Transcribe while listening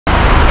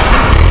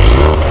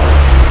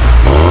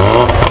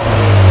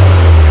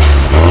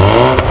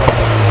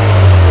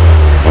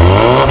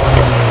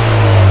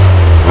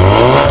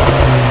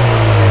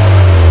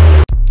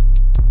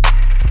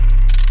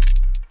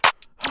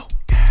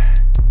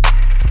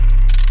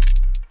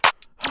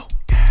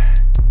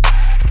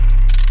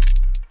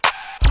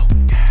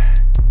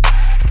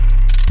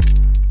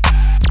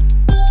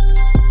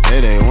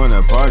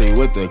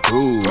with the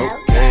crew.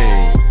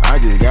 Okay, I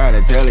just got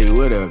a telly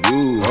with a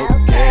view.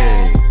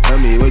 Okay, tell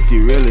me what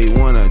you really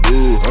wanna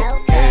do.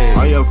 Okay,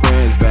 all your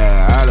friends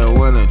bad, I don't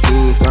wanna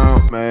choose.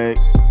 Don't make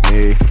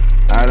me,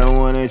 I don't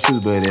wanna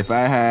choose, but if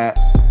I had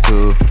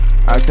to,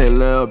 I'd take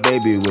little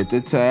baby with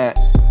the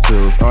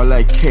tattoos. All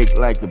that cake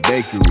like a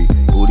bakery.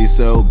 Booty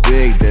so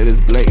big that it's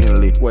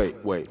blatantly. Wait.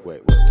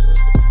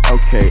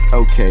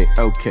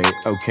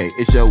 Okay,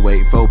 it's your weight,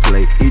 full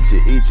plate.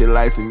 Eat your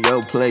life and yo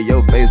play.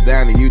 Your face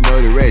down and you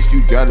know the rest.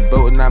 You drive the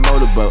boat and I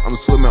motorboat. I'm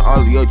swimming all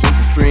of your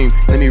drinks to stream.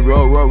 Let me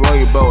roll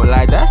your boat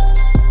like that.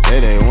 Say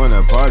they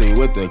wanna party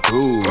with the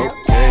crew.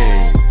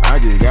 Okay, I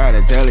just got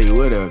a telly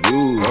with a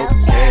view.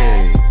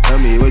 Okay, tell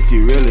me what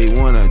you really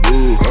wanna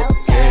do.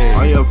 Okay,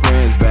 all your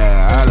friends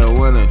bad, I don't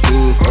wanna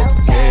choose. Okay.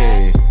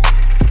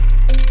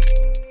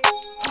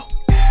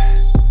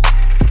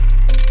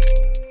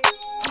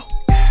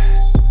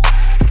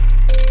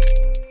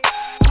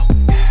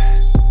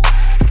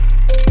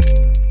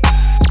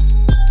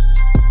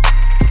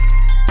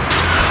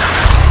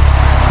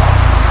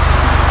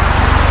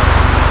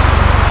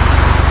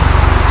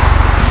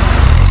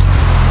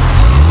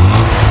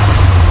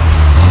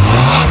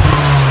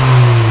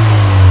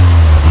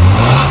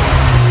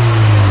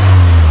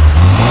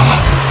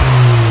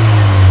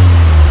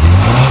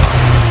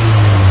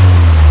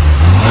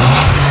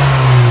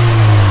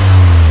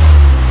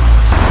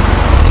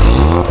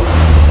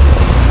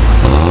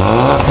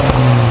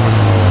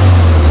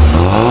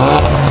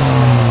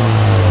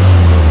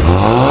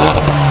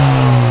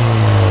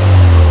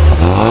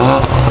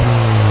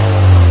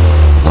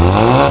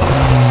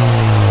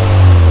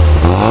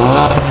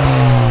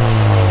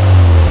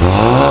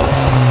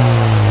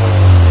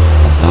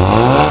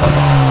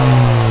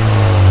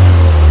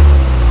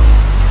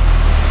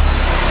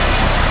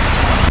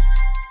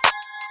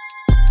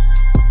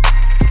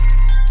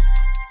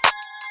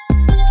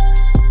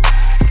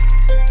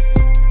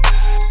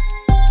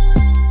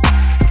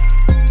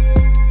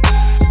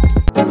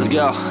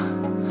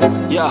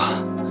 Yo,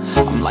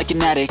 I'm like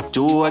an addict,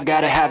 do I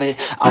gotta have it.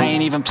 I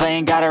ain't even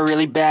playing, got a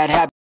really bad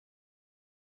habit.